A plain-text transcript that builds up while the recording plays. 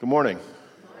Good morning.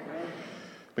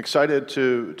 I'm excited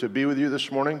to be with you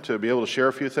this morning, to be able to share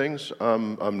a few things.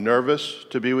 I'm nervous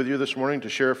to be with you this morning, to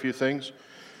share a few things.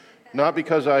 Not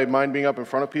because I mind being up in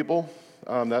front of people.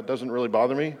 That doesn't really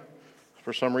bother me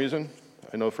for some reason.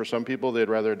 I know for some people they'd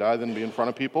rather die than be in front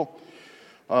of people.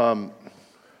 But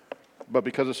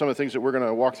because of some of the things that we're going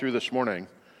to walk through this morning,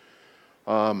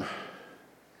 create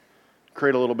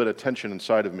a little bit of tension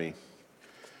inside of me.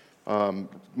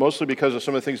 Mostly because of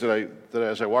some of the things that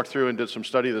as I walked through and did some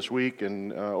study this week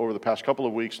and over the past couple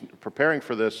of weeks preparing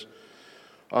for this,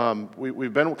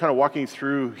 we've been kind of walking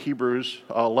through Hebrews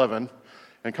 11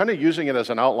 and kind of using it as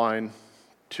an outline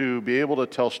to be able to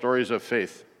tell stories of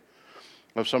faith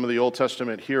of some of the Old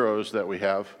Testament heroes that we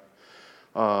have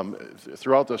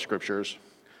throughout the scriptures.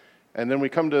 And then we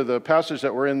come to the passage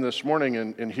that we're in this morning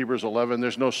in Hebrews 11.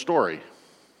 There's no story.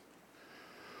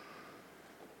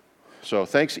 So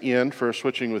thanks, Ian, for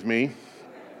switching with me.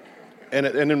 And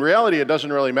in reality, it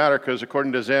doesn't really matter because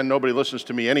according to Zen, nobody listens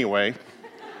to me anyway.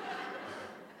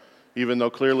 Even though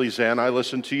clearly, Zen, I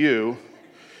listen to you.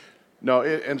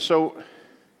 And so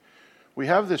we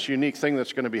have this unique thing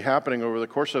that's going to be happening over the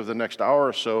course of the next hour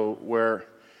or so where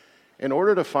in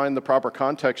order to find the proper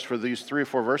context for these 3 or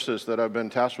 4 verses that I've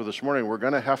been tasked with this morning, we're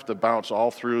going to have to bounce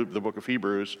all through the book of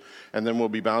Hebrews, and then we'll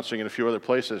be bouncing in a few other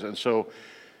places. And so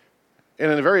in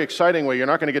a very exciting way, you're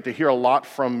not going to get to hear a lot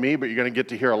from me, but you're going to get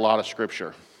to hear a lot of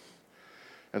Scripture.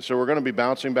 And so we're going to be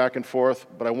bouncing back and forth,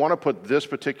 but I want to put this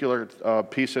particular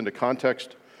piece into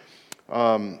context.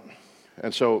 And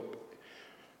so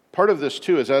part of this,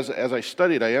 too, is as I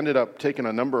studied, I ended up taking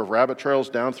a number of rabbit trails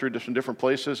down through different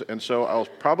places, and so I'll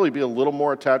probably be a little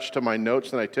more attached to my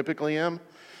notes than I typically am.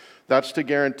 That's to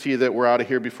guarantee that we're out of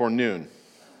here before noon,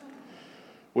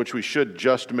 which we should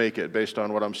just make it based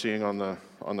on what I'm seeing on the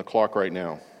clock right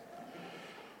now.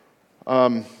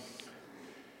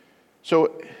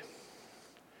 So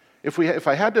if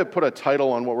I had to put a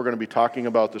title on what we're going to be talking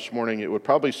about this morning, it would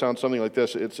probably sound something like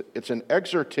this. It's an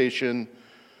exhortation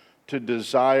to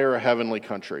desire a heavenly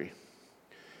country.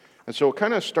 And so we'll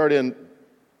kind of start in,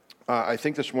 I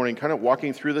think this morning, kind of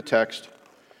walking through the text,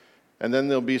 and then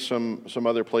there'll be some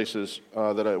other places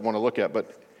that I want to look at.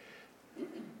 But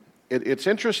it's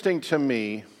interesting to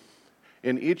me,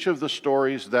 in each of the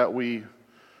stories that we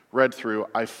read through,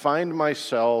 I find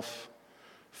myself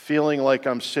feeling like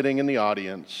I'm sitting in the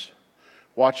audience,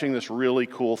 watching this really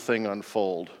cool thing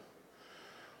unfold.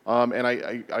 And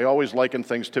I always liken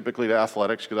things typically to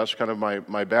athletics, because that's kind of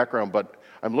my background, but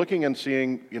I'm looking and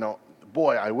seeing,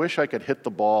 boy, I wish I could hit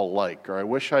the ball or I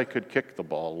wish I could kick the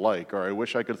ball or I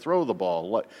wish I could throw the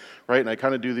ball right? And I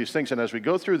kind of do these things. And as we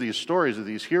go through these stories of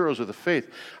these heroes of the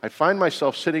faith, I find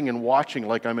myself sitting and watching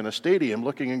like I'm in a stadium,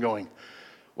 looking and going,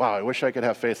 wow, I wish I could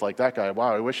have faith like that guy.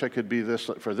 Wow, I wish I could be this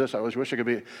for this. I always wish I could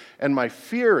be. And my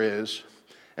fear is,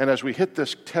 and as we hit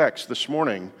this text this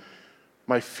morning,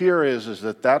 my fear is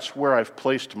that that's where I've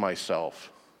placed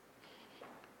myself,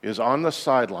 is on the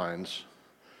sidelines,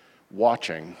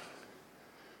 watching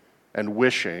and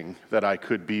wishing that I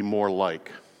could be more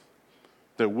like.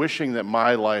 Wishing that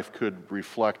my life could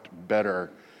reflect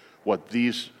better what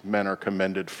these men are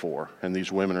commended for and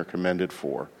these women are commended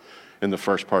for in the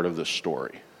first part of this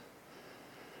story.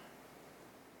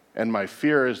 And my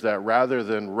fear is that rather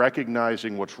than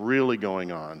recognizing what's really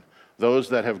going on, those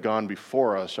that have gone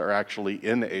before us are actually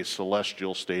in a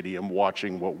celestial stadium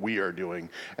watching what we are doing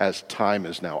as time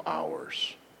is now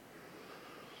ours.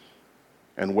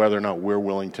 And whether or not we're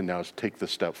willing to now take the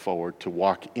step forward to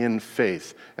walk in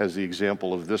faith as the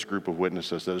example of this group of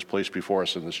witnesses that is placed before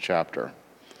us in this chapter.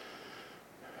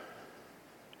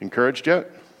 Encouraged yet?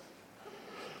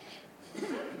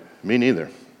 Me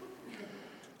neither.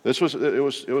 It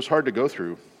was hard to go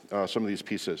through some of these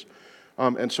pieces.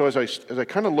 And so as I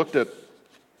kind of looked at,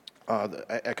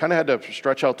 I kind of had to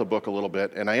stretch out the book a little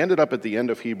bit, and I ended up at the end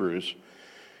of Hebrews.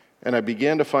 And I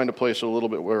began to find a place a little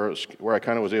bit where I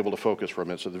kind of was able to focus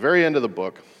from it. So at the very end of the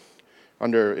book,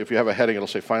 if you have a heading, it'll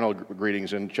say Final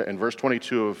Greetings in verse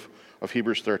 22 of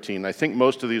Hebrews 13. I think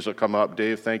most of these will come up.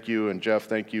 Dave, thank you, and Jeff,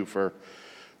 thank you for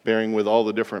bearing with all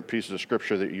the different pieces of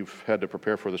Scripture that you've had to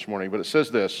prepare for this morning. But it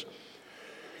says this,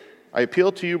 I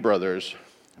appeal to you, brothers,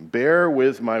 bear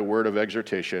with my word of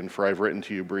exhortation, for I've written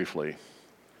to you briefly.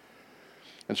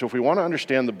 And so if we want to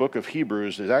understand the book of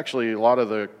Hebrews, there's actually a lot of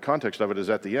the context of it is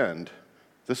at the end.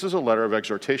 This is a letter of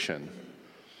exhortation.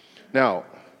 Now,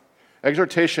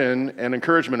 exhortation and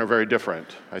encouragement are very different.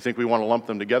 I think we want to lump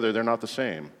them together. They're not the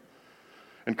same.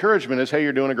 Encouragement is, hey,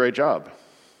 you're doing a great job.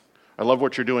 I love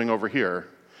what you're doing over here.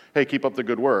 Hey, keep up the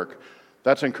good work.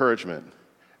 That's encouragement.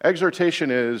 Exhortation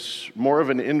is more of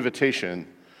an invitation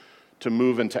to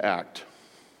move and to act.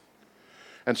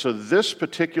 And so this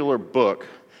particular book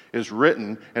is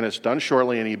written, and it's done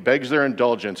shortly, and he begs their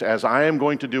indulgence, as I am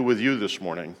going to do with you this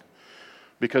morning,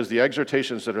 because the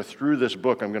exhortations that are through this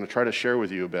book I'm going to try to share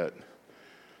with you a bit,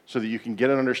 so that you can get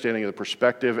an understanding of the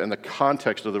perspective and the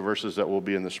context of the verses that we'll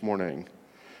be in this morning.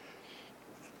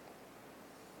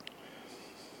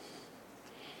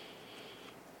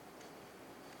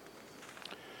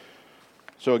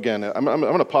 So again, I'm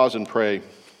going to pause and pray,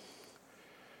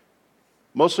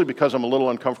 mostly because I'm a little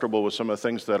uncomfortable with some of the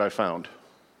things that I found.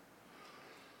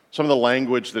 Some of the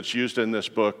language that's used in this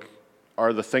book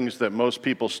are the things that most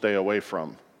people stay away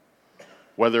from,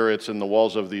 whether it's in the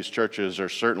walls of these churches or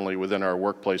certainly within our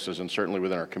workplaces and certainly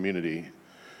within our community.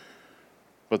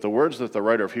 But the words that the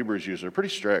writer of Hebrews uses are pretty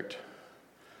strict,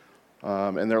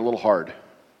 and they're a little hard.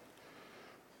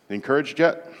 Encouraged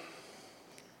yet?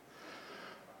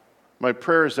 My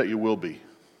prayer is that you will be,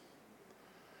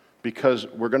 because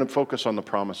we're going to focus on the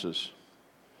promises,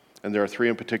 and there are three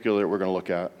in particular that we're going to look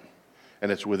at,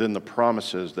 and it's within the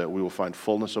promises that we will find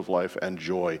fullness of life and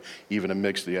joy, even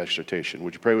amidst the exhortation.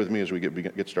 Would you pray with me as we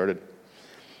get started?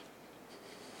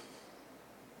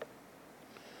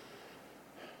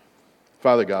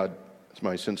 Father God, it's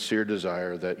my sincere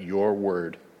desire that your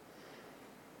word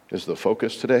is the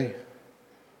focus today.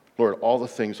 Lord, all the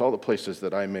things, all the places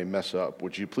that I may mess up,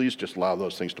 would you please just allow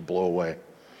those things to blow away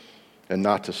and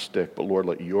not to stick, but Lord,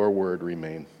 let your word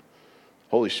remain.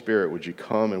 Holy Spirit, would you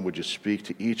come and would you speak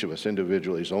to each of us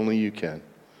individually as only you can?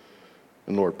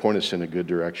 And Lord, point us in a good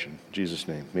direction. In Jesus'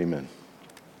 name, amen.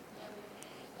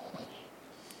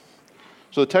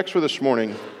 So the text for this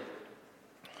morning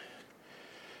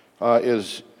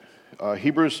is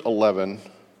Hebrews 11,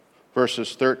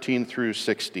 verses 13 through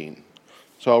 16.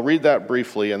 So I'll read that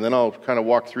briefly, and then I'll kind of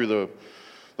walk through the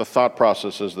thought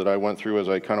processes that I went through as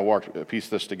I kind of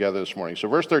pieced this together this morning. So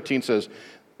verse 13 says,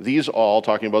 these all,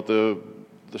 talking about the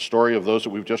story of those that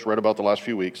we've just read about the last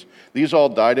few weeks, these all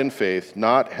died in faith,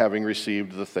 not having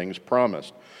received the things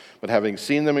promised, but having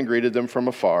seen them and greeted them from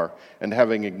afar, and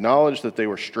having acknowledged that they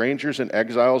were strangers and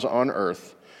exiles on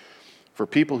earth. For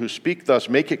people who speak thus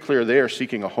make it clear they are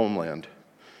seeking a homeland.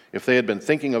 If they had been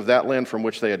thinking of that land from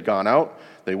which they had gone out,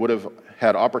 they would have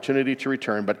had opportunity to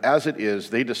return, but as it is,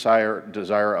 they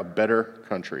desire a better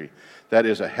country, that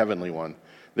is a heavenly one.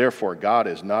 Therefore, God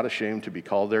is not ashamed to be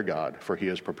called their God, for he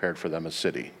has prepared for them a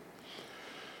city.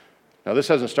 Now, this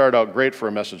hasn't started out great for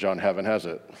a message on heaven, has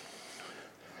it?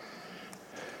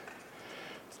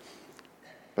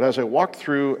 But as I walked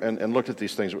through and looked at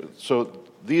these things, so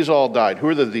these all died. Who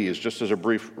are the these? Just as a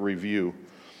brief review.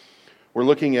 We're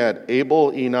looking at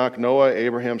Abel, Enoch, Noah,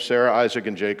 Abraham, Sarah, Isaac,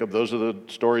 and Jacob. Those are the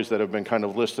stories that have been kind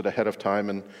of listed ahead of time.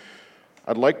 And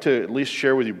I'd like to at least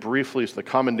share with you briefly the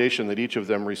commendation that each of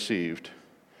them received.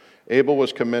 Abel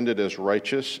was commended as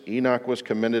righteous. Enoch was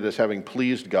commended as having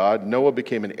pleased God. Noah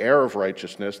became an heir of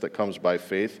righteousness that comes by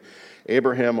faith.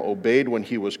 Abraham obeyed when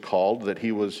he was called, that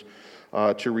he was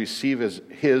to receive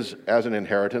his as an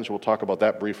inheritance. We'll talk about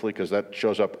that briefly because that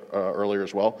shows up earlier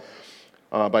as well.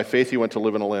 By faith, he went to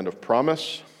live in a land of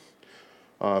promise.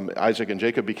 Isaac and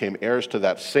Jacob became heirs to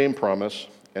that same promise,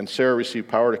 and Sarah received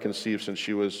power to conceive since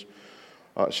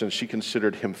she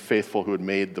considered him faithful who had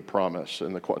made the promise,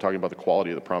 and talking about the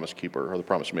quality of the promise keeper or the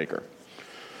promise maker.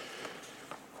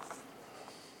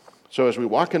 So as we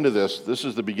walk into this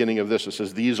is the beginning of this. It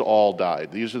says, these all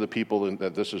died. These are the people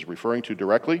that this is referring to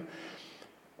directly.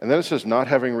 And then it says, not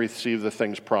having received the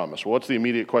things promised. Well, what's the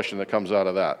immediate question that comes out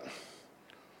of that?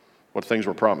 What things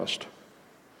were promised?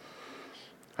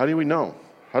 How do we know?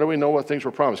 How do we know what things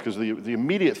were promised? Because the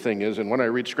immediate thing is, and when I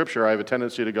read Scripture, I have a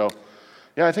tendency to go,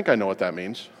 yeah, I think I know what that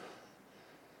means.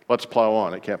 Let's plow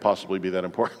on. It can't possibly be that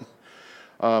important.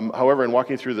 However, in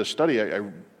walking through this study, I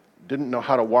didn't know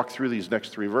how to walk through these next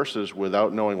three verses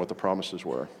without knowing what the promises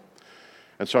were.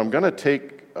 And so I'm going to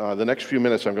take the next few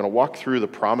minutes, I'm going to walk through the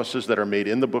promises that are made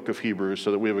in the book of Hebrews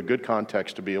so that we have a good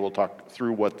context to be able to talk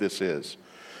through what this is.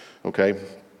 Okay?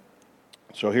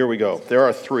 So here we go. There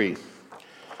are three.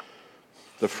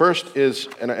 The first is,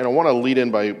 and I want to lead in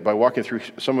by walking through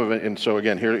some of it. And so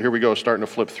again, here we go, starting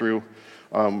to flip through.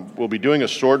 We'll be doing a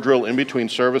sword drill in between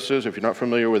services. If you're not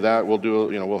familiar with that,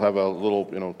 we'll have a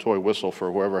little toy whistle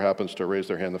for whoever happens to raise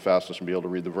their hand the fastest and be able to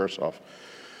read the verse off.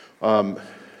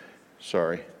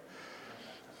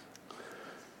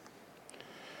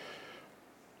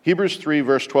 Hebrews 3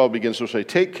 verse 12 begins to say,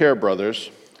 "Take care,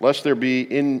 brothers, lest there be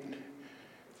in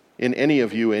any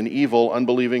of you an evil,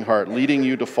 unbelieving heart, leading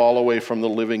you to fall away from the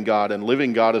living God." And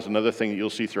living God is another thing that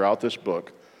you'll see throughout this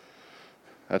book.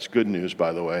 That's good news,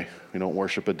 by the way. We don't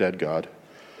worship a dead God.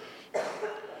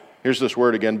 Here's this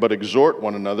word again, "But exhort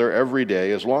one another every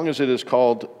day, as long as it is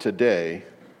called today,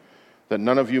 that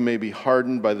none of you may be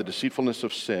hardened by the deceitfulness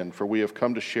of sin, for we have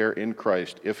come to share in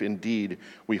Christ, if indeed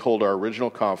we hold our original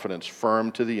confidence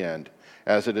firm to the end.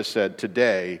 As it is said,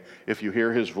 today, if you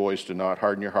hear his voice, do not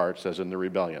harden your hearts, as in the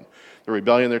rebellion. The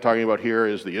rebellion they're talking about here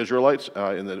is the Israelites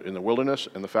in the wilderness,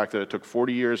 and the fact that it took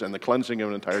 40 years and the cleansing of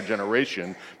an entire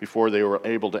generation before they were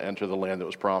able to enter the land that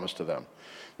was promised to them.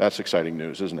 That's exciting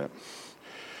news, isn't it?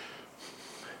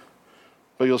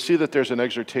 But you'll see that there's an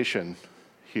exhortation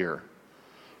here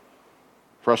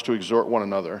for us to exhort one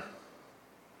another.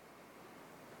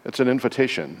 It's an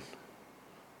invitation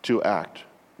to act.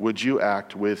 Would you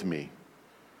act with me?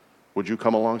 Would you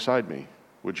come alongside me?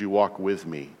 Would you walk with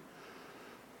me?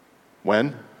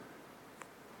 When?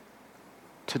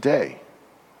 Today.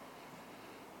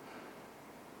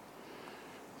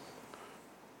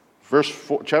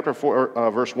 Chapter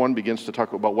 4, verse 1 begins to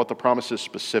talk about what the promise is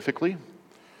specifically.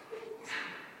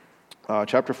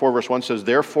 Chapter 4, verse 1 says,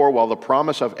 "Therefore, while the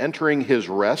promise of entering his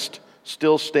rest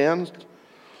still stands,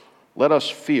 let us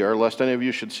fear, lest any of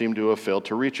you should seem to have failed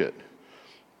to reach it."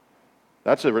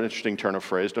 That's an interesting turn of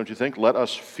phrase, don't you think? Let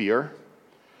us fear.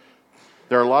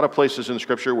 There are a lot of places in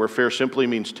Scripture where fear simply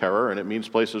means terror, and it means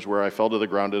places where I fell to the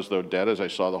ground as though dead as I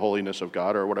saw the holiness of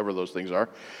God, or whatever those things are.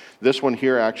 This one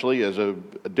here actually is a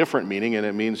different meaning, and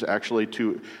it means actually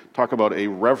to talk about a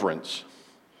reverence.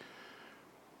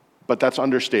 But that's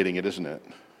understating it, isn't it?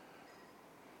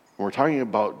 When we're talking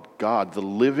about God, the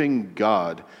living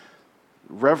God,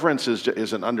 reverence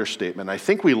is an understatement. I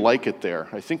think we like it there.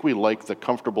 I think we like the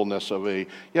comfortableness of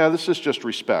this is just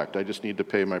respect. I just need to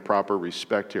pay my proper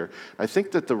respect here. I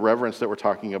think that the reverence that we're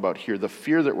talking about here, the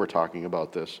fear that we're talking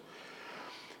about this,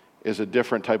 is a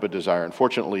different type of desire.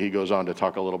 Unfortunately, he goes on to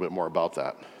talk a little bit more about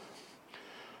that.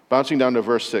 Bouncing down to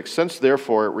verse 6, "Since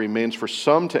therefore it remains for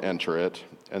some to enter it,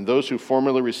 and those who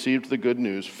formerly received the good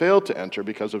news failed to enter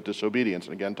because of disobedience,"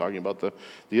 and again talking about the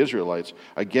Israelites,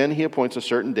 "again he appoints a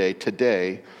certain day,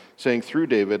 today, saying through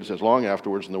David, as long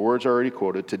afterwards, and the words are already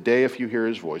quoted, today if you hear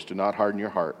his voice, do not harden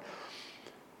your heart."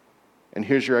 And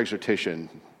here's your exhortation,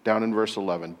 down in verse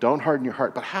 11. Don't harden your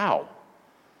heart, but how?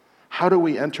 How do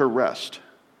we enter rest?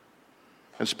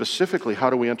 And specifically, how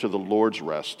do we enter the Lord's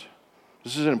rest?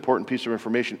 This is an important piece of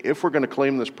information if we're going to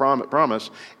claim this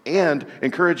promise and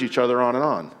encourage each other on and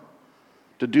on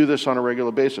to do this on a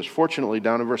regular basis. Fortunately,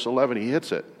 down in verse 11, he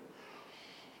hits it.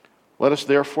 "Let us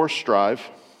therefore strive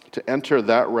to enter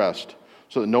that rest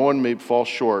so that no one may fall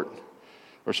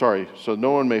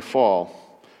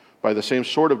by the same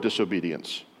sort of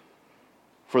disobedience.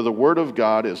 For the word of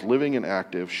God is living and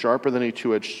active, sharper than a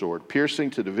two-edged sword,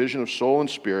 piercing to division of soul and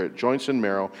spirit, joints and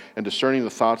marrow, and discerning the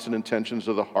thoughts and intentions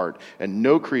of the heart. And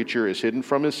no creature is hidden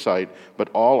from his sight, but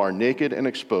all are naked and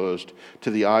exposed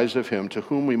to the eyes of him to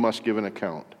whom we must give an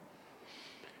account."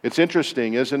 It's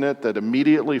interesting, isn't it, that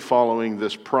immediately following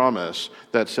this promise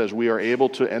that says we are able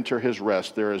to enter his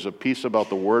rest, there is a piece about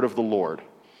the word of the Lord.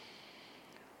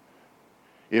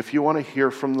 If you want to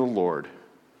hear from the Lord,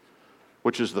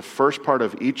 which is the first part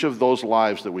of each of those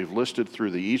lives that we've listed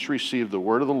through. They each received the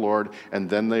word of the Lord,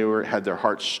 and then they had their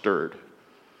hearts stirred.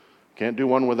 Can't do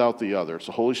one without the other. It's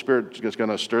the Holy Spirit that's going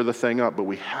to stir the thing up, but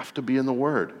we have to be in the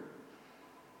Word.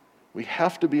 We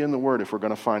have to be in the Word if we're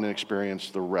going to find and experience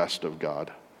the rest of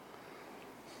God.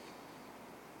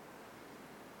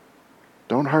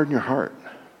 Don't harden your heart.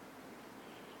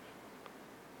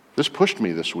 This pushed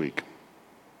me this week.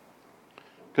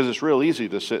 Because it's real easy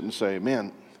to sit and say,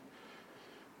 man,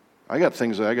 I got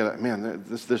things that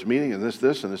this meeting and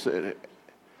this and this.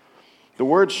 The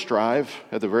word strive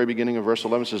at the very beginning of verse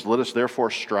 11 says, let us therefore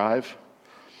strive.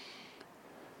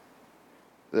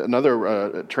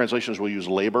 Another translations will use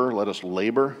labor, let us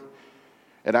labor.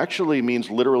 It actually means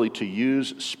literally to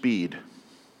use speed.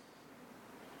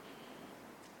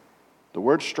 The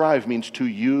word strive means to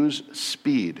use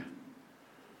speed.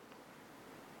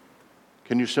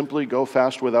 Can you simply go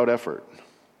fast without effort?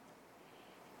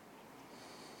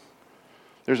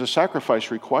 There's a sacrifice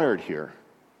required here.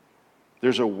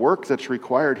 There's a work that's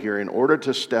required here in order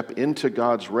to step into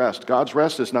God's rest. God's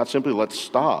rest is not simply let's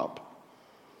stop.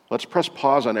 Let's press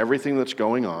pause on everything that's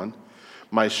going on.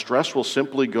 My stress will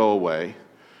simply go away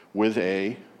with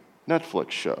a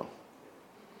Netflix show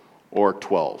or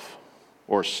 12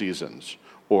 or Seasons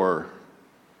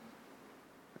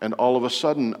and all of a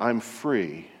sudden I'm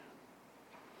free.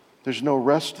 There's no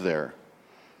rest there.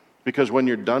 Because when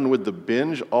you're done with the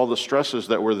binge, all the stresses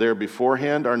that were there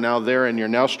beforehand are now there, and you're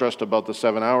now stressed about the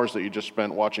 7 hours that you just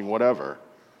spent watching whatever.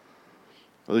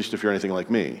 At least if you're anything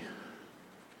like me.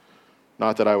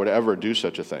 Not that I would ever do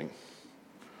such a thing.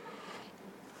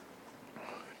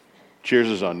 Cheers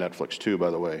is on Netflix too,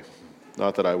 by the way.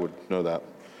 Not that I would know that.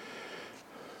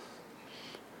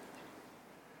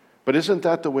 But isn't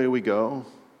that the way we go?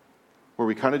 Where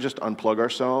we kind of just unplug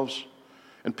ourselves?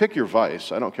 And pick your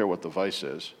vice. I don't care what the vice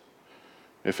is.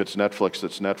 If it's Netflix,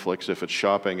 it's Netflix. If it's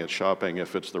shopping, it's shopping.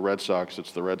 If it's the Red Sox,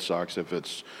 it's the Red Sox. If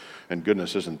it's, and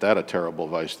goodness, isn't that a terrible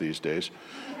vice these days?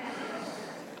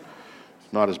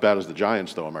 Not as bad as the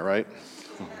Giants, though, am I right?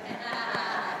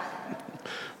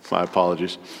 My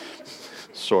apologies.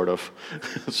 Sort of.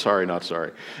 Sorry, not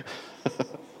sorry.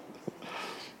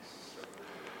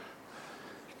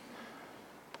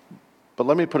 But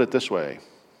let me put it this way.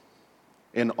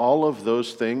 In all of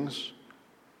those things,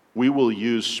 we will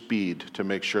use speed to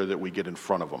make sure that we get in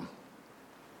front of them.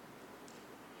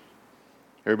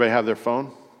 Everybody have their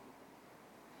phone?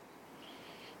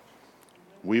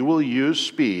 We will use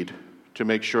speed to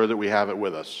make sure that we have it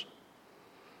with us.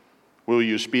 We'll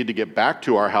use speed to get back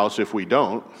to our house if we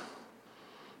don't,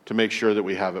 to make sure that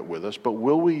we have it with us. But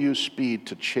will we use speed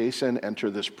to chase and enter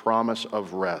this promise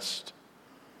of rest?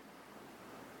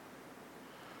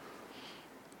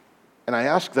 And I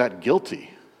ask that guilty.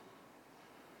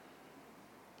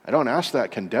 I don't ask that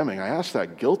condemning. I ask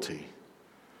that guilty.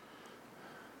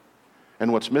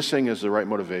 And what's missing is the right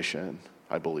motivation,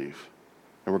 I believe.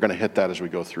 And we're going to hit that as we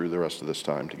go through the rest of this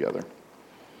time together.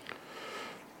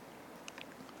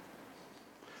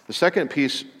 The second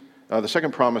piece, the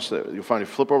second promise that you'll find, if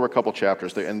you flip over a couple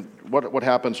chapters, and what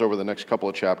happens over the next couple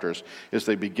of chapters is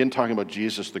they begin talking about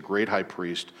Jesus, the great high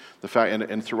priest. The fact,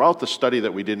 and throughout the study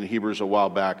that we did in Hebrews a while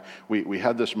back, we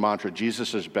had this mantra: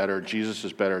 Jesus is better, Jesus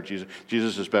is better,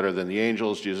 Jesus is better than the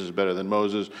angels, Jesus is better than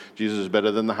Moses, Jesus is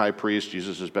better than the high priest,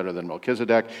 Jesus is better than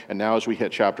Melchizedek. And now as we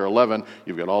hit chapter 11,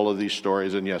 you've got all of these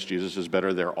stories, and yes, Jesus is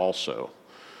better there also.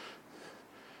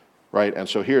 Right, and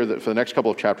so here, for the next couple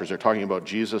of chapters, they're talking about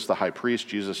Jesus, the high priest,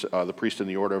 Jesus, the priest in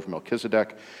the order of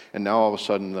Melchizedek, and now all of a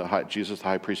sudden, Jesus, the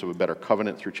high priest of a better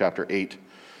covenant through chapter 8.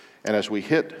 And as we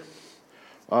hit,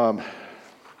 I'm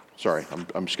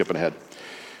skipping ahead.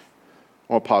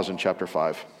 I want to pause in chapter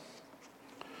 5.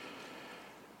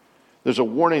 There's a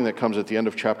warning that comes at the end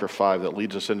of chapter 5 that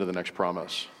leads us into the next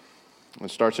promise. It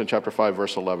starts in chapter 5,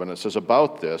 verse 11. It says,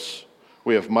 "About this,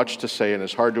 we have much to say, and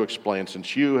it's hard to explain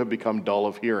since you have become dull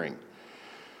of hearing."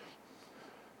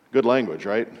 Good language,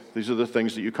 right? These are the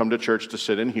things that you come to church to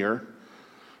sit and hear,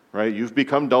 right? You've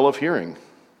become dull of hearing.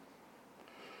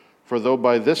 "For though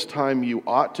by this time you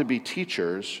ought to be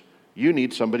teachers, you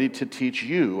need somebody to teach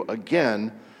you,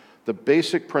 again, the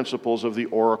basic principles of the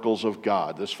oracles of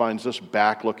God." This finds us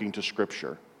back looking to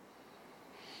Scripture.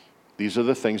 These are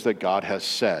the things that God has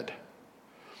said.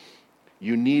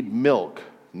 "You need milk,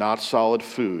 not solid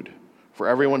food. For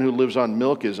everyone who lives on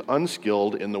milk is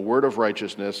unskilled in the word of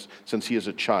righteousness, since he is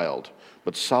a child.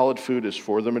 But solid food is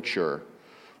for the mature,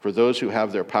 for those who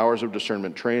have their powers of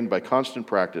discernment trained by constant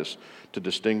practice to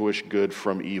distinguish good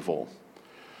from evil."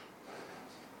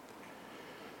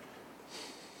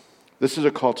 This is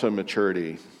a call to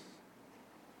maturity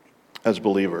as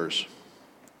believers.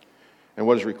 And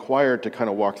what is required to kind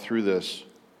of walk through this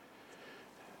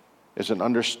is an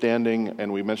understanding,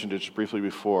 and we mentioned it just briefly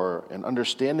before, an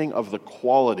understanding of the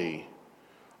quality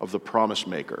of the promise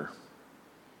maker.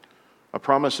 A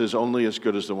promise is only as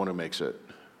good as the one who makes it.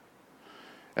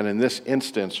 And in this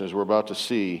instance, as we're about to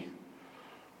see,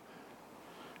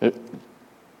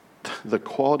 the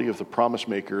quality of the promise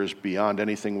maker is beyond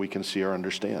anything we can see or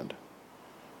understand.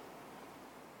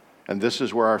 And this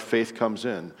is where our faith comes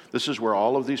in. This is where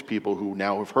all of these people who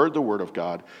now have heard the word of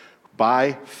God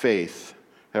by faith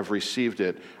have received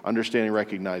it, understanding,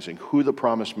 recognizing who the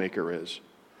promise maker is,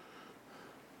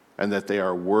 and that they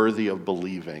are worthy of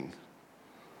believing,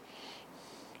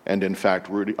 and in fact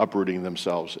uprooting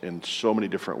themselves in so many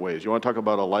different ways. You want to talk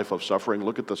about a life of suffering?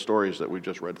 Look at the stories that we've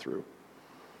just read through.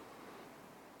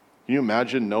 Can you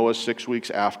imagine Noah 6 weeks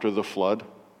after the flood?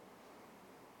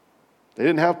 They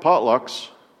didn't have potlucks.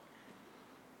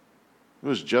 It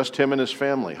was just him and his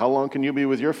family. How long can you be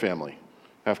with your family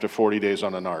after 40 days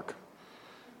on an ark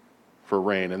for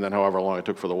rain, and then however long it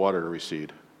took for the water to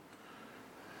recede?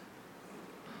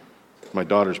 My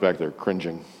daughter's back there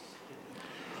cringing.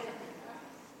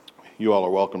 You all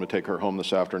are welcome to take her home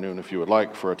this afternoon if you would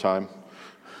like for a time.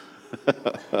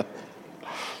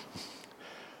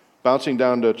 Bouncing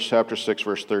down to chapter 6,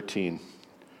 verse 13.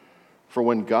 "For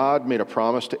when God made a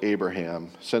promise to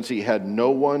Abraham, since he had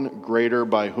no one greater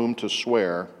by whom to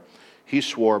swear, he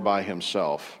swore by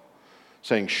himself,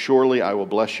 saying, 'Surely I will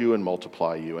bless you and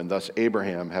multiply you.' And thus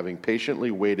Abraham, having patiently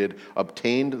waited,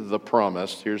 obtained the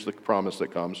promise." Here's the promise that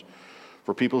comes.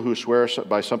 For people who swear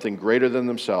by something greater than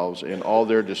themselves, in all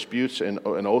their disputes, an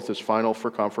oath is final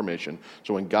for confirmation.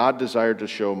 So when God desired to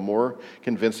show more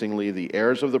convincingly the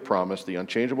heirs of the promise, the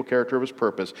unchangeable character of his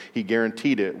purpose, he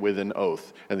guaranteed it with an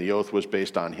oath. And the oath was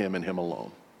based on him and him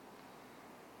alone,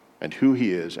 and who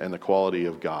he is and the quality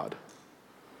of God.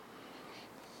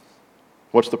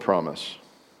 What's the promise?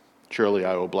 Surely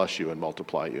I will bless you and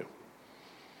multiply you.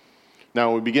 Now,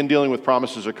 when we begin dealing with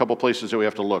promises, there are a couple places that we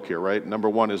have to look here, right? Number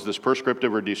one, is this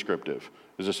prescriptive or descriptive?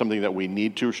 Is this something that we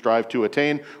need to strive to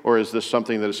attain, or is this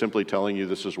something that is simply telling you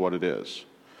this is what it is?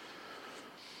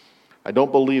 I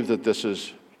don't believe that this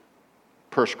is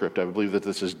prescriptive. I believe that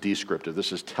this is descriptive.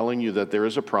 This is telling you that there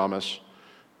is a promise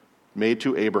made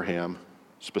to Abraham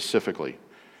specifically.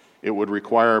 It would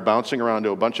require bouncing around to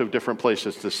a bunch of different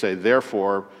places to say,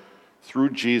 therefore,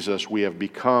 through Jesus, we have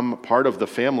become part of the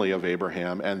family of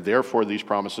Abraham, and therefore these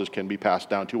promises can be passed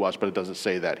down to us, but it doesn't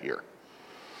say that here.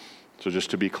 So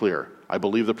just to be clear, I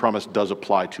believe the promise does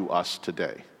apply to us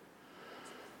today.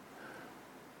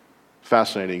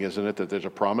 Fascinating, isn't it, that there's a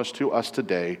promise to us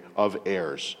today of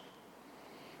heirs.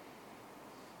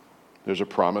 There's a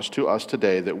promise to us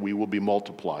today that we will be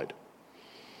multiplied.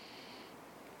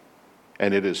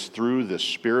 And it is through this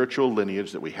spiritual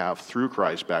lineage that we have through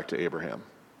Christ back to Abraham.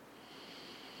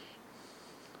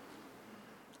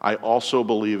 I also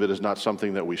believe it is not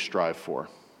something that we strive for.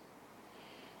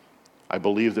 I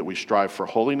believe that we strive for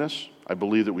holiness. I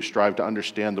believe that we strive to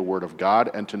understand the Word of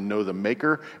God and to know the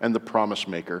Maker and the Promise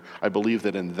Maker. I believe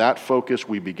that in that focus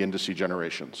we begin to see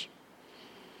generations.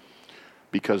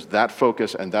 Because that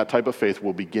focus and that type of faith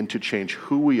will begin to change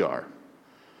who we are.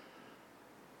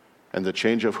 And the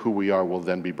change of who we are will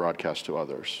then be broadcast to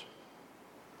others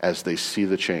as they see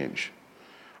the change.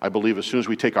 I believe as soon as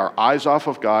we take our eyes off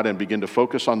of God and begin to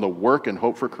focus on the work and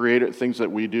hope for creative things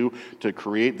that we do to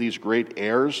create these great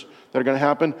heirs that are going to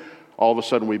happen, all of a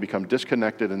sudden we become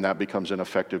disconnected, and that becomes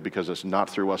ineffective because it's not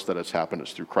through us that it's happened.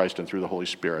 It's through Christ and through the Holy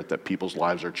Spirit that people's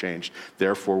lives are changed.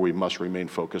 Therefore, we must remain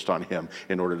focused on him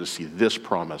in order to see this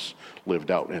promise lived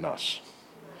out in us.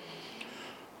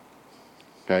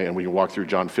 Okay, and we can walk through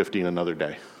John 15 another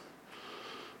day.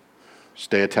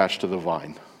 Stay attached to the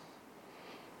vine,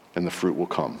 and the fruit will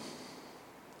come.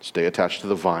 Stay attached to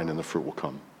the vine, and the fruit will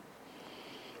come.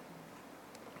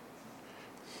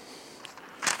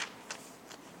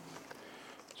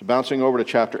 So bouncing over to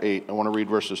chapter 8, I want to read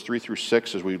verses 3 through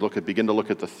 6 as we begin to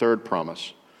look at the third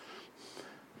promise.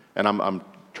 And I'm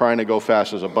trying to go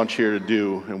fast. There's a bunch here to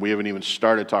do, and we haven't even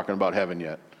started talking about heaven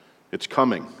yet. It's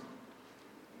coming.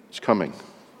 It's coming.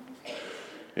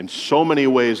 In so many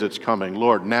ways it's coming.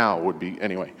 Lord, now would be,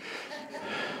 anyway.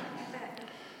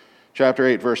 Chapter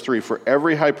 8, verse 3, for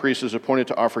every high priest is appointed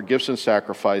to offer gifts and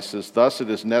sacrifices. Thus it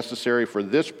is necessary for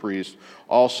this priest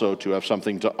also to have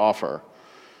something to offer.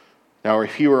 Now,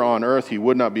 if he were on earth, he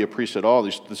would not be a priest at all.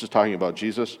 This is talking about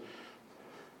Jesus.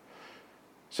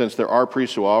 Since there are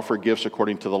priests who offer gifts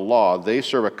according to the law, they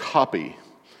serve a copy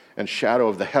and shadow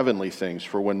of the heavenly things.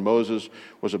 For when Moses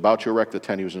was about to erect the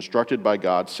tent, he was instructed by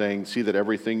God, saying, see that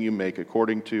you make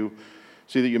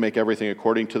everything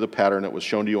according to the pattern that was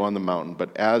shown to you on the mountain.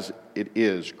 But as it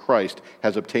is, Christ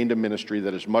has obtained a ministry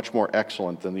that is much more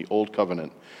excellent than the old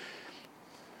covenant.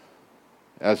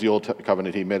 As the old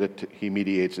covenant he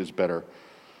mediates is better,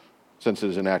 since it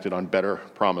is enacted on better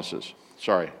promises.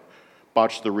 Sorry,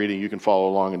 botched the reading. You can follow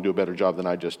along and do a better job than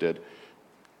I just did.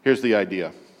 Here's the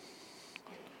idea.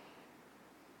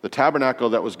 The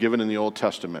tabernacle that was given in the Old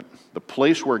Testament, the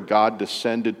place where God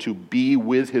descended to be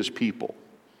with his people,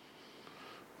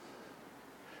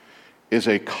 is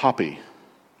a copy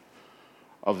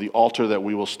of the altar that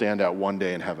we will stand at one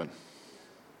day in heaven.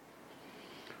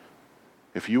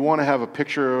 If you want to have a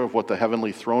picture of what the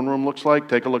heavenly throne room looks like,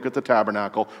 take a look at the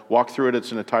tabernacle, walk through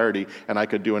it in entirety, and I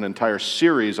could do an entire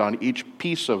series on each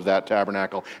piece of that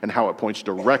tabernacle and how it points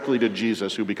directly to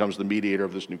Jesus, who becomes the mediator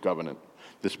of this new covenant,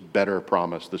 this better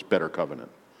promise, this better covenant.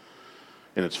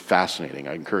 And it's fascinating.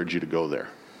 I encourage you to go there.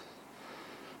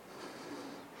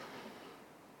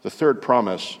 The third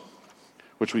promise,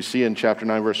 which we see in chapter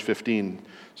 9, verse 15,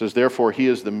 says, therefore he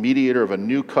is the mediator of a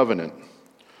new covenant,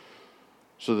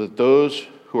 so that those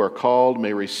who are called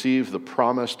may receive the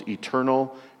promised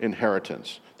eternal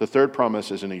inheritance. The third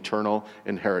promise is an eternal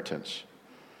inheritance.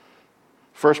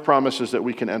 First promise is that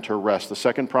we can enter rest. The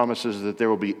second promise is that there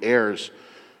will be heirs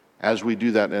as we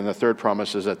do that. And the third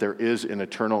promise is that there is an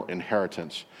eternal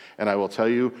inheritance. And I will tell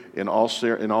you, in all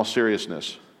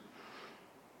seriousness,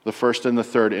 the first and the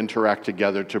third interact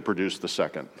together to produce the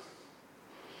second.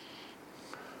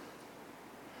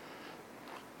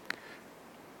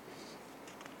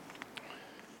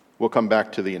 We'll come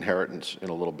back to the inheritance in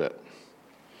a little bit.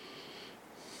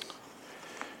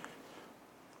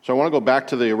 So I want to go back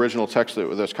to the original text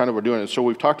that's kind of we're doing. So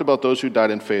we've talked about those who died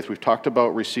in faith. We've talked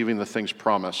about receiving the things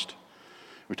promised.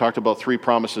 We talked about 3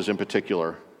 promises in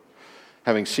particular.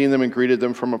 Having seen them and greeted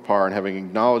them from afar, and having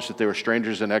acknowledged that they were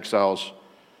strangers and exiles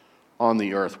on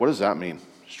the earth. What does that mean,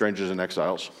 strangers and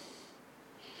exiles?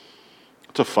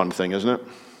 It's a fun thing, isn't it?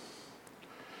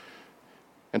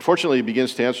 And fortunately, he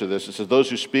begins to answer this. It says, those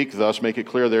who speak thus make it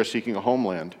clear they're seeking a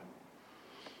homeland.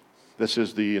 This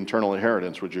is the eternal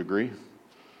inheritance, would you agree?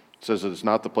 It says that it's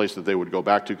not the place that they would go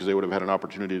back to because they would have had an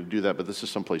opportunity to do that, but this is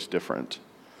someplace different.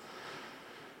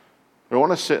 But I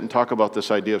want to sit and talk about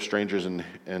this idea of strangers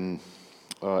and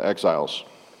exiles.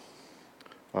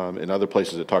 In other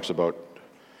places it talks about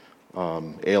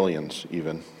aliens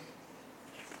even.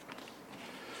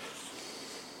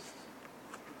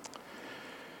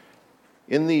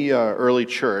 In the early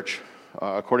church,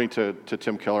 according to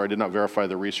Tim Keller, I did not verify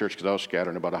the research because I was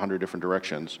scattered in about 100 different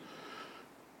directions,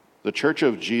 the Church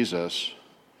of Jesus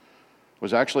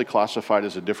was actually classified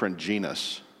as a different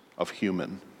genus of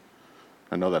human.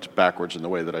 I know that's backwards in the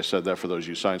way that I said that for those of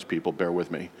you science people, bear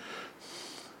with me.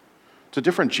 It's a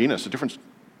different genus,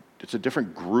 it's a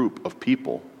different group of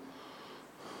people.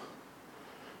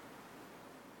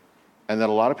 And that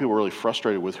a lot of people were really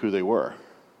frustrated with who they were.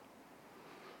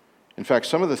 In fact,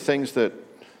 some of the things that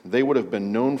they would have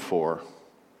been known for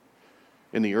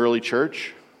in the early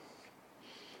church,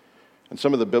 and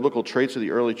some of the biblical traits of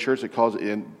the early church that calls it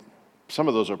in, some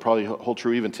of those are probably hold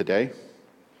true even today.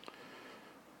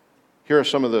 Here are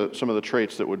some of the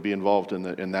traits that would be involved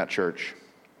in that church.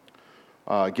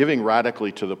 Giving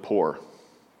radically to the poor.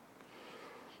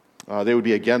 They would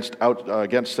be against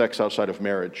sex outside of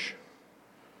marriage.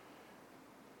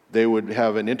 They would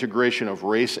have an integration of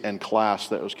race and class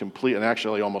that was complete and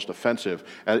actually almost offensive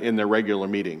in their regular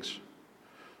meetings.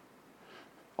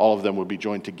 All of them would be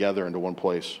joined together into one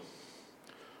place.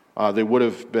 They would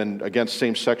have been against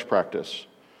same-sex practice.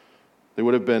 They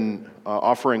would have been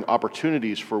offering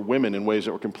opportunities for women in ways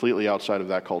that were completely outside of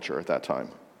that culture at that time.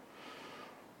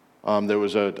 There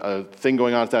was a thing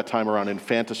going on at that time around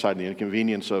infanticide and the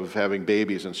inconvenience of having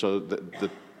babies, and so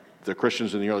the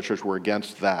Christians in the early church were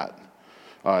against that.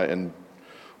 They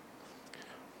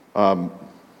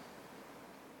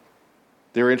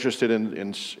were interested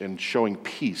in showing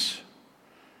peace,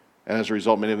 and as a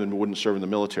result, many of them wouldn't serve in the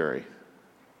military.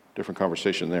 Different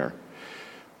conversation there.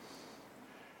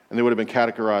 And they would have been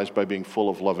categorized by being full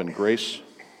of love and grace.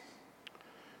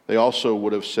 They also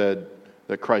would have said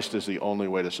that Christ is the only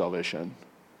way to salvation.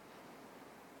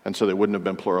 And so they wouldn't have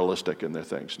been pluralistic in their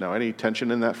things. Now, any tension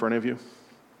in that for any of you?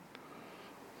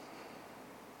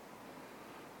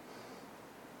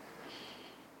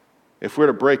 If we're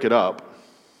to break it up,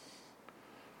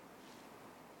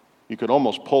 you could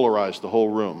almost polarize the whole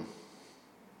room.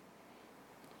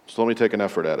 So let me take an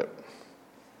effort at it,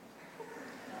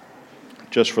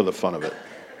 just for the fun of it.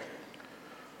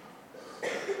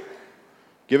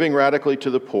 Giving radically to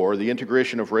the poor, the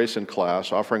integration of race and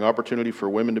class, offering opportunity for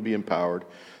women to be empowered,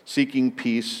 seeking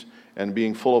peace, and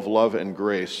being full of love and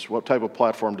grace. What type of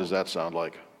platform does that sound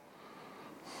like?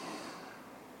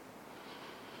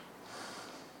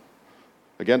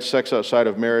 Against sex outside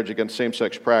of marriage, against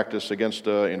same-sex practice, against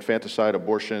infanticide,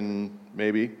 abortion,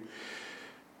 maybe.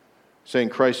 Saying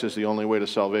Christ is the only way to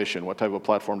salvation. What type of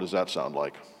platform does that sound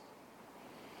like?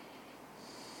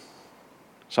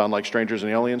 Sound like strangers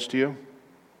and aliens to you?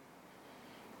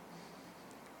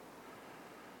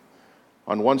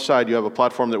 On one side, you have a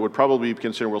platform that would probably be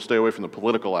considered, we'll stay away from the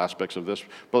political aspects of this,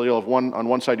 but you'll have on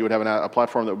one side you would have a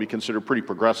platform that would be considered pretty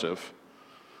progressive,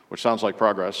 which sounds like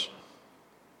progress.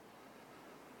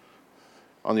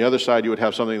 On the other side, you would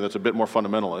have something that's a bit more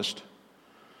fundamentalist.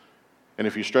 And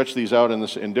if you stretch these out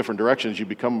in different directions, you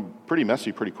become pretty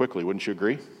messy pretty quickly, wouldn't you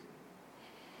agree?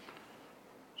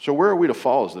 So where are we to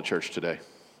fall as the church today?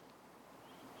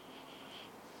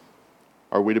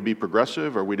 Are we to be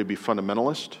progressive? Are we to be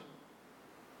fundamentalist?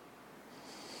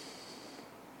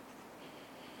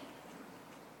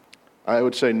 I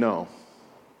would say no.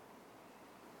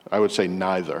 I would say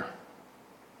neither.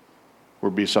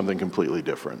 Would be something completely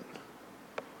different.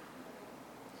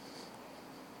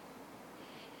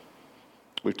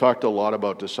 We've talked a lot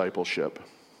about discipleship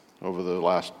over the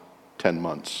last 10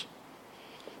 months.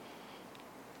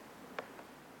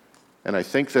 And I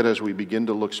think that as we begin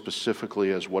to look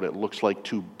specifically as what it looks like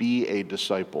to be a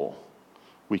disciple,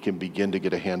 we can begin to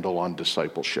get a handle on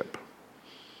discipleship.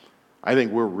 I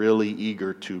think we're really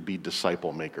eager to be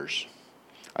disciple makers.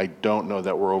 I don't know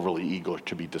that we're overly eager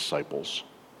to be disciples.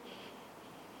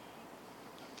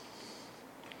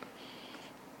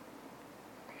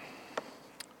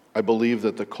 I believe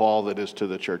that the call that is to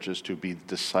the church is to be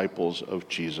disciples of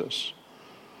Jesus.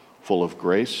 full of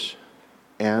grace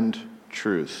and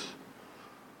truth,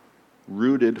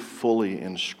 rooted fully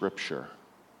in Scripture,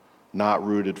 not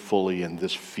rooted fully in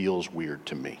this feels weird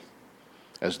to me,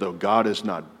 as though God is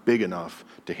not big enough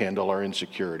to handle our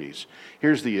insecurities.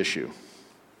 Here's the issue,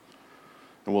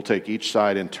 and we'll take each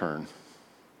side in turn.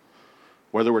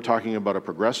 Whether we're talking about a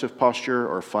progressive posture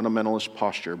or a fundamentalist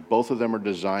posture, both of them are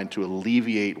designed to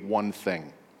alleviate one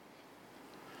thing: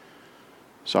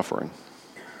 suffering.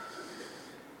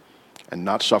 And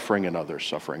not suffering in others,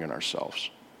 suffering in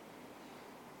ourselves.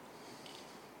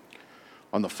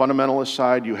 On the fundamentalist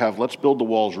side, you have, let's build the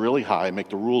walls really high, make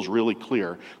the rules really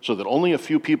clear, so that only a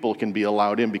few people can be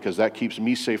allowed in, because that keeps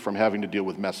me safe from having to deal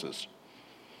with messes.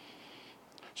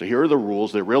 So here are the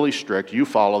rules. They're really strict. You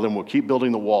follow them. We'll keep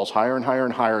building the walls higher and higher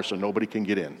and higher so nobody can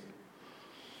get in.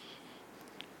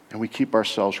 And we keep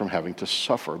ourselves from having to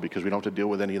suffer because we don't have to deal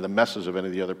with any of the messes of any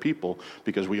of the other people,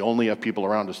 because we only have people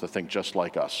around us that think just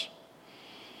like us.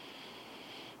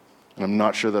 And I'm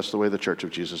not sure that's the way the Church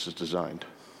of Jesus is designed.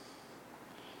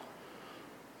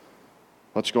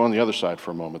 Let's go on the other side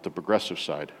for a moment, the progressive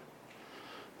side.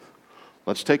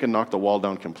 Let's take and knock the wall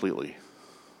down completely.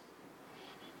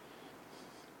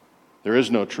 There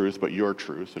is no truth but your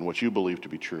truth and what you believe to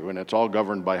be true, and it's all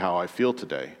governed by how I feel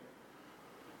today.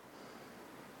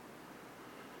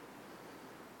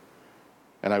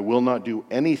 And I will not do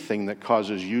anything that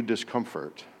causes you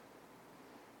discomfort.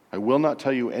 I will not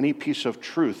tell you any piece of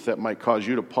truth that might cause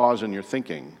you to pause in your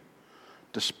thinking,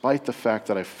 despite the fact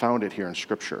that I found it here in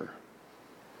Scripture.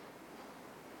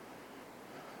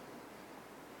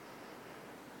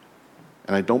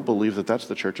 And I don't believe that that's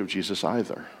the Church of Jesus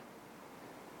either.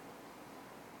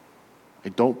 I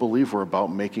don't believe we're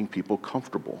about making people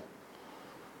comfortable.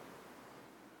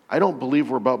 I don't believe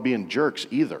we're about being jerks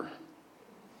either.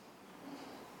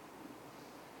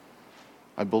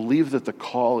 I believe that the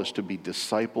call is to be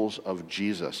disciples of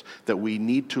Jesus, that we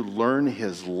need to learn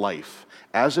his life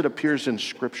as it appears in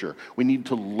Scripture. We need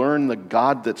to learn the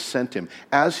God that sent him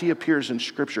as he appears in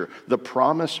Scripture, the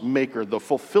promise maker, the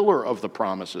fulfiller of the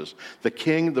promises, the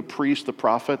king, the priest, the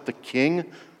prophet, the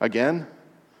king, again,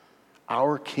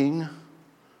 our king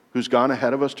who's gone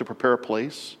ahead of us to prepare a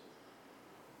place.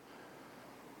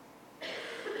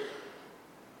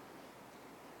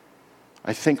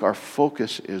 I think our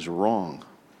focus is wrong.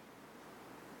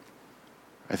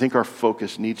 I think our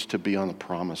focus needs to be on the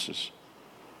promises.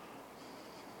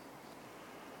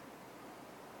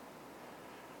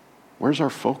 Where's our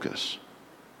focus?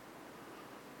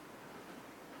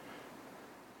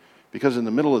 Because in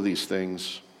the middle of these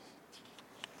things,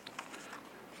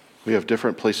 we have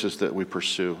different places that we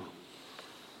pursue,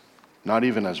 not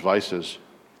even as vices,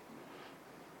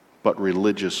 but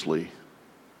religiously.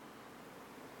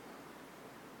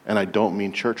 And I don't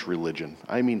mean church religion.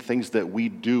 I mean things that we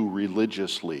do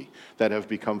religiously that have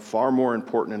become far more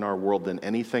important in our world than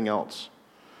anything else.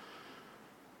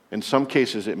 In some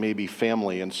cases, it may be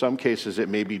family. In some cases, it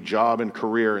may be job and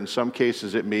career. In some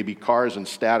cases, it may be cars and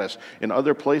status. In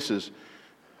other places,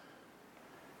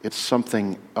 it's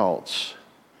something else.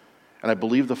 And I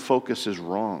believe the focus is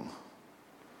wrong.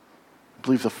 I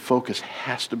believe the focus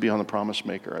has to be on the promise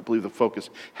maker. I believe the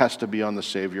focus has to be on the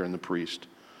Savior and the priest,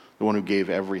 the one who gave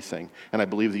everything. And I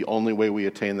believe the only way we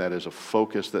attain that is a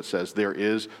focus that says there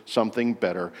is something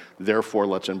better, therefore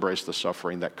let's embrace the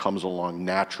suffering that comes along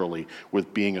naturally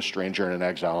with being a stranger and an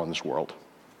exile in this world.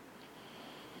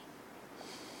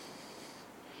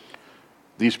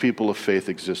 These people of faith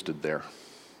existed there,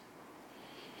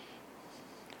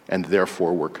 and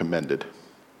therefore were commended.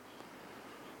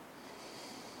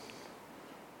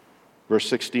 Verse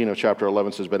 16 of chapter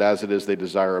 11 says, "But as it is, they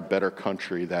desire a better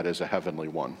country, that is a heavenly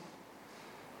one."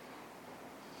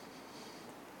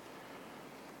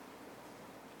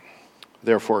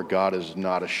 Therefore, God is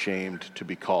not ashamed to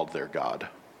be called their God.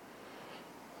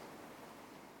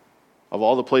 Of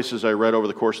all the places I read over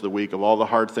the course of the week, of all the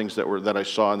hard things that I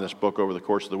saw in this book over the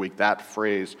course of the week, that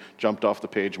phrase jumped off the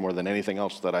page more than anything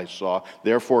else that I saw.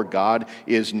 Therefore, God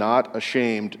is not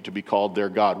ashamed to be called their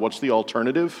God. What's the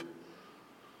alternative?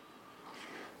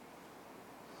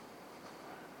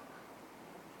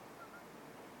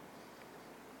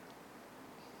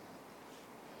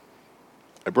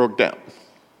 I broke down.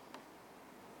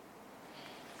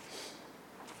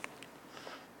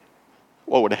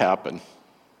 What would happen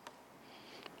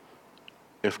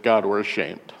if God were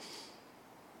ashamed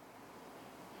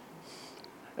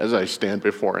as I stand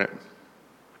before him?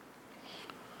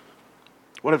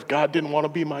 What if God didn't want to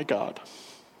be my God?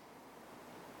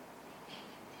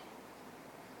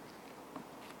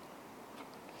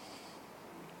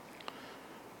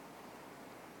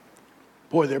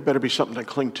 Boy, there better be something to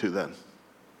cling to then.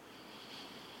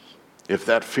 if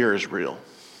that fear is real,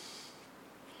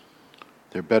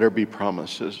 there better be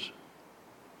promises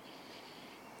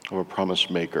of a promise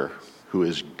maker who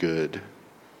is good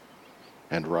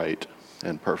and right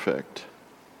and perfect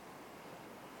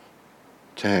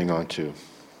to hang on to.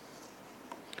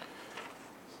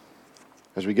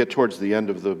 As we get towards the end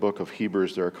of the book of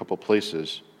Hebrews, there are a couple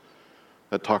places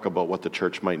that talk about what the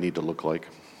church might need to look like.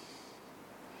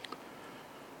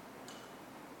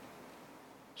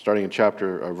 Starting in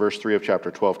verse 3 of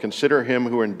chapter 12, consider him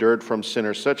who endured from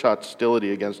sinners such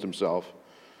hostility against himself,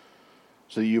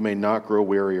 so that you may not grow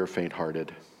weary or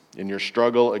faint-hearted. In your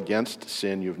struggle against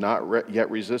sin, you have not yet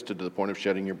resisted to the point of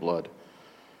shedding your blood.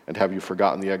 And have you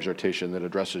forgotten the exhortation that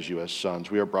addresses you as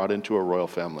sons? We are brought into a royal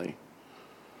family.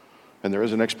 And there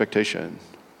is an expectation,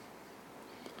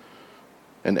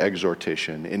 an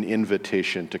exhortation, an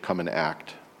invitation to come and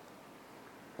act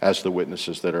as the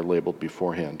witnesses that are labeled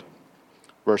beforehand.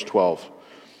 Verse 12,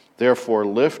 therefore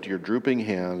lift your drooping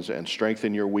hands and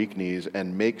strengthen your weak knees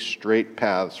and make straight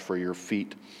paths for your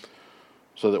feet,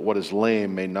 so that what is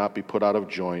lame may not be put out of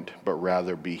joint, but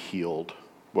rather be healed.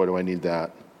 Boy, do I need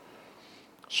that.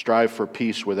 Strive for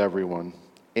peace with everyone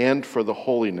and for the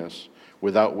holiness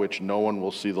without which no one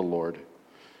will see the Lord.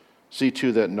 See to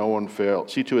it that no one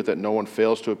fails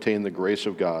to obtain the grace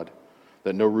of God,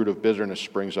 that no root of bitterness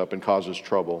springs up and causes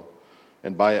trouble,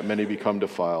 and by it many become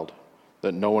defiled,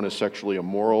 that no one is sexually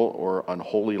immoral or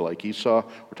unholy like Esau.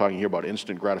 We're talking here about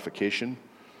instant gratification.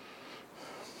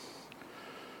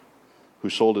 Who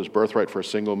sold his birthright for a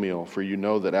single meal. For you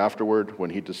know that afterward,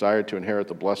 when he desired to inherit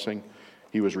the blessing,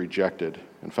 he was rejected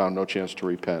and found no chance to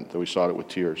repent, though he sought it with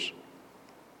tears.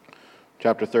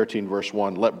 Chapter 13, verse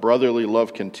 1, let brotherly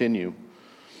love continue.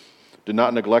 Do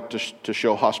not neglect to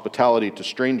show hospitality to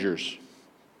strangers.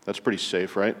 That's pretty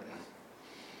safe, right?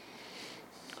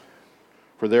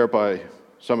 For thereby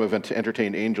some have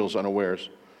entertained angels unawares.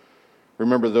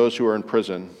 Remember those who are in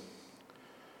prison,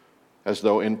 as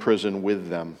though in prison with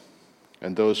them,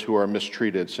 and those who are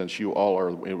mistreated, since you all are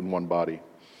in one body.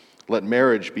 Let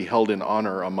marriage be held in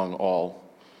honor among all.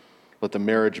 Let the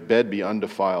marriage bed be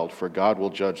undefiled, for God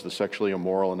will judge the sexually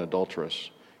immoral and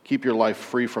adulterous. Keep your life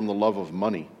free from the love of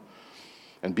money,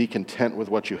 and be content with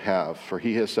what you have, for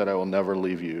he has said, I will never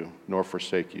leave you, nor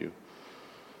forsake you.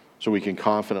 So we can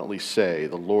confidently say,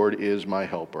 the Lord is my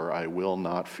helper, I will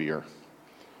not fear.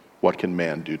 What can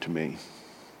man do to me?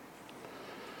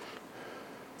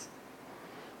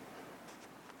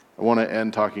 I want to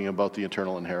end talking about the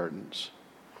eternal inheritance.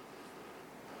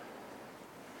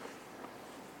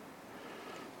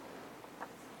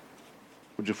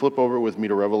 Would you flip over with me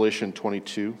to Revelation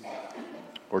 22,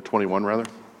 or 21 rather?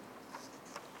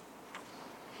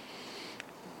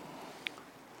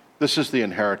 This is the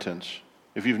inheritance.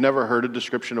 If you've never heard a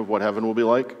description of what heaven will be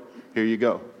like, here you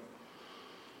go.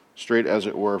 Straight as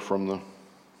it were from the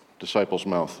disciples'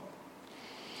 mouth.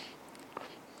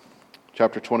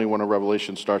 Chapter 21 of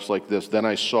Revelation starts like this. Then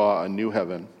I saw a new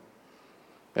heaven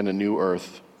and a new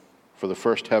earth, for the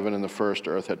first heaven and the first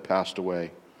earth had passed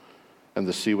away, and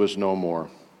the sea was no more.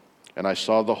 And I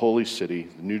saw the holy city,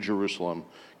 the New Jerusalem,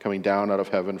 coming down out of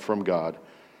heaven from God,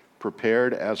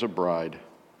 prepared as a bride,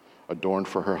 adorned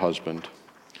for her husband.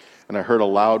 And I heard a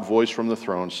loud voice from the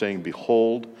throne saying,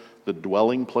 behold, the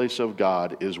dwelling place of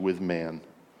God is with man.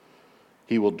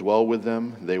 He will dwell with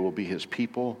them, they will be his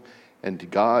people, and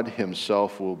God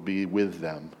himself will be with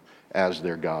them as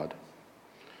their God.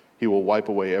 He will wipe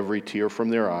away every tear from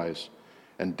their eyes,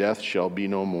 and death shall be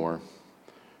no more.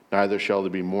 Neither shall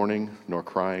there be mourning, nor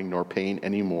crying, nor pain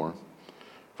any more,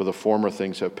 for the former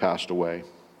things have passed away.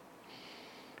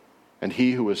 And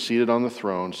he who was seated on the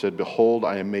throne said, behold,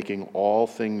 I am making all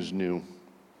things new.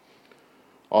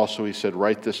 Also he said,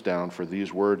 write this down, for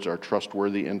these words are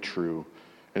trustworthy and true.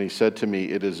 And he said to me,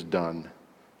 it is done.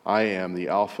 I am the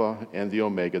Alpha and the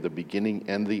Omega, the beginning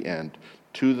and the end.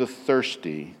 To the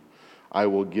thirsty I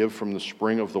will give from the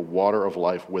spring of the water of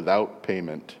life without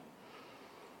payment.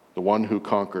 The one who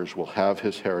conquers will have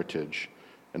his heritage,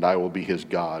 and I will be his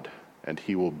God, and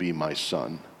he will be my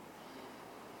son.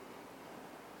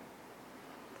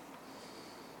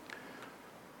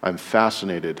 I'm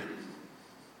fascinated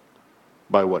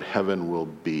by what heaven will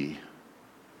be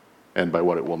and by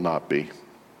what it will not be.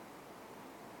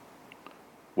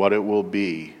 What it will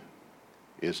be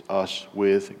is us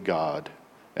with God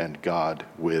and God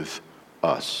with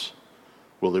us.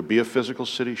 Will there be a physical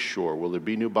city? Sure. Will there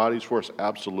be new bodies for us?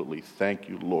 Absolutely. Thank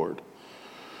you, Lord.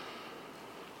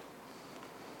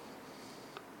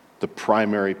 The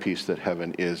primary piece that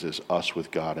heaven is us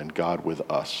with God and God with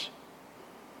us.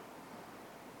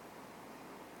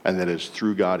 And that is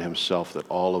through God himself that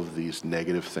all of these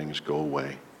negative things go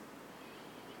away.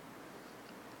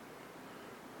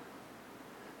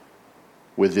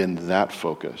 within that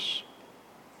focus,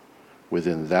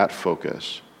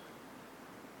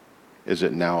 is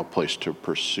it now a place to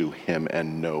pursue him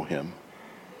and know him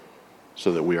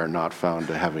so that we are not found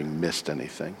to having missed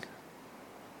anything.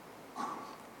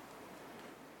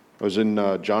 I was in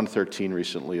John 13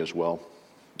 recently as well,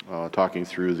 talking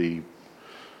through the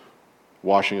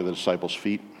washing of the disciples'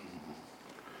 feet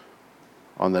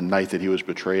on the night that he was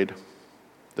betrayed.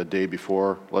 The day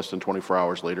before, less than 24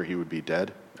 hours later, he would be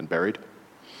dead and buried.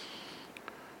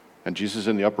 And Jesus is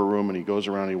in the upper room, and he goes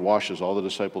around and he washes all the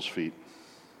disciples' feet.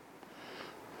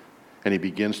 And he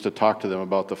begins to talk to them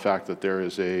about the fact that there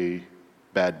is a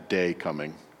bad day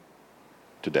coming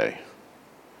today.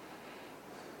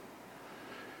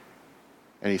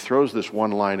 And he throws this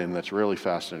one line in that's really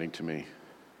fascinating to me.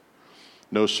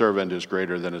 No servant is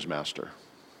greater than his master.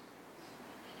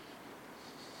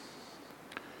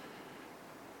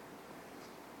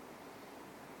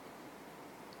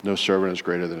 No servant is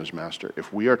greater than his master.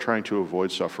 If we are trying to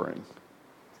avoid suffering,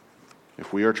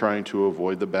 if we are trying to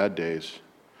avoid the bad days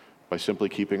by simply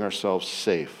keeping ourselves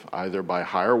safe, either by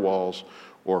higher walls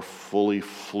or fully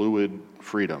fluid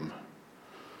freedom,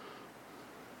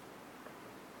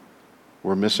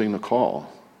 we're missing the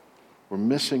call. We're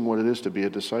missing what it is to be a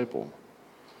disciple.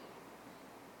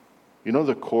 You know,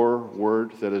 the core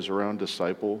word that is around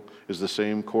disciple is the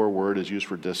same core word as used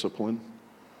for discipline.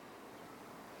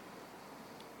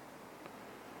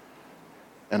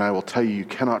 And I will tell you, you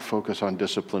cannot focus on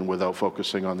discipline without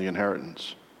focusing on the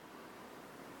inheritance.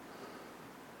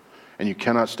 And you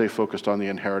cannot stay focused on the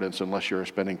inheritance unless you're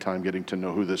spending time getting to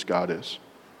know who this God is.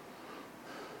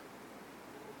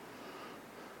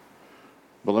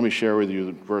 But let me share with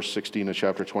you verse 16 of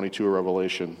chapter 22 of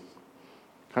Revelation,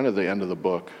 kind of the end of the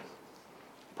book,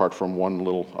 apart from one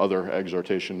little other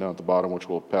exhortation down at the bottom, which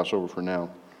we'll pass over for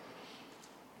now.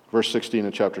 Verse 16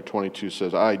 of chapter 22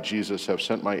 says, I, Jesus, have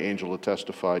sent my angel to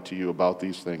testify to you about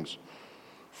these things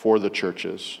for the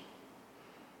churches.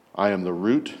 I am the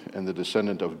root and the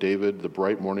descendant of David, the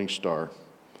bright morning star.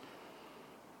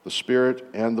 The Spirit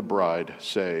and the bride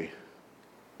say,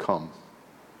 come.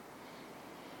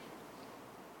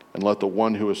 And let the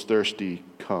one who is thirsty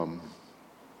come.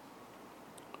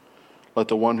 Let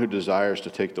the one who desires to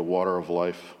take the water of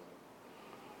life.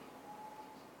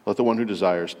 Let the one who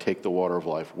desires take the water of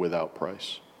life without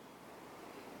price.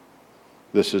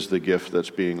 This is the gift that's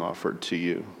being offered to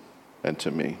you and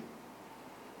to me.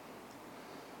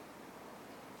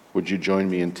 Would you join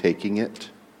me in taking it?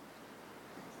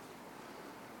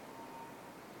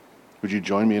 Would you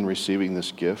join me in receiving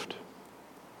this gift?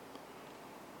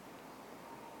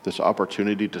 This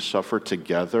opportunity to suffer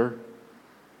together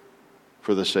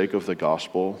for the sake of the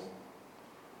gospel,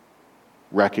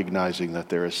 recognizing that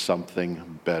there is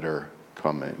something better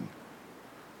coming.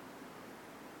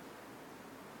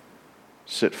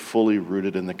 Sit fully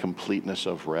rooted in the completeness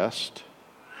of rest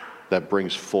that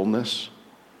brings fullness.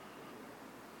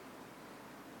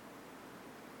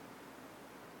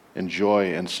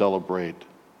 Enjoy and celebrate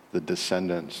the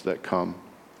descendants that come.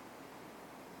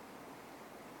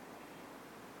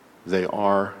 They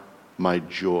are my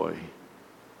joy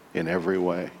in every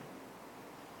way.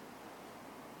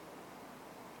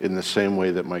 In the same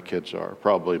way that my kids are,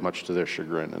 probably much to their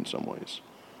chagrin in some ways.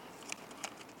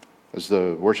 As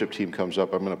the worship team comes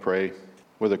up, I'm going to pray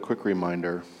with a quick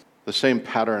reminder. The same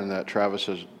pattern that Travis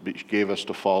gave us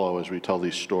to follow as we tell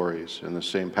these stories, and the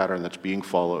same pattern that's being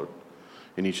followed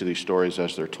in each of these stories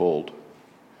as they're told,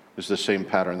 is the same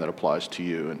pattern that applies to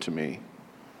you and to me.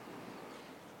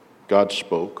 God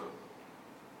spoke.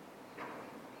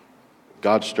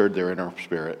 God stirred their inner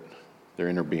spirit, their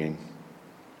inner being.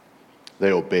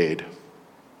 They obeyed.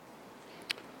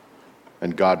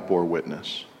 And God bore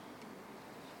witness.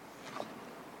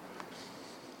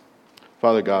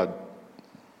 Father God,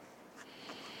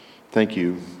 thank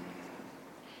you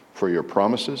for your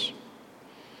promises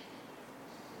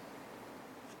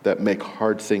that make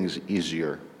hard things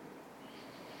easier.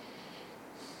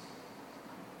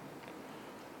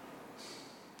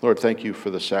 Lord, thank you for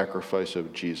the sacrifice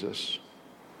of Jesus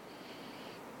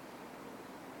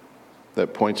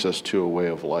that points us to a way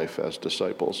of life as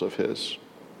disciples of his.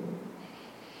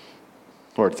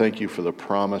 Lord, thank you for the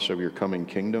promise of your coming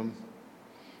kingdom,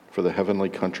 for the heavenly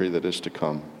country that is to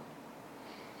come.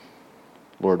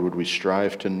 Lord, would we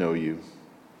strive to know you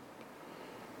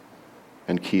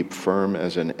and keep firm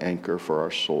as an anchor for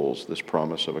our souls this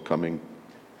promise of a coming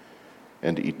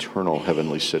and eternal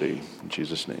heavenly city. In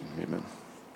Jesus' name, amen.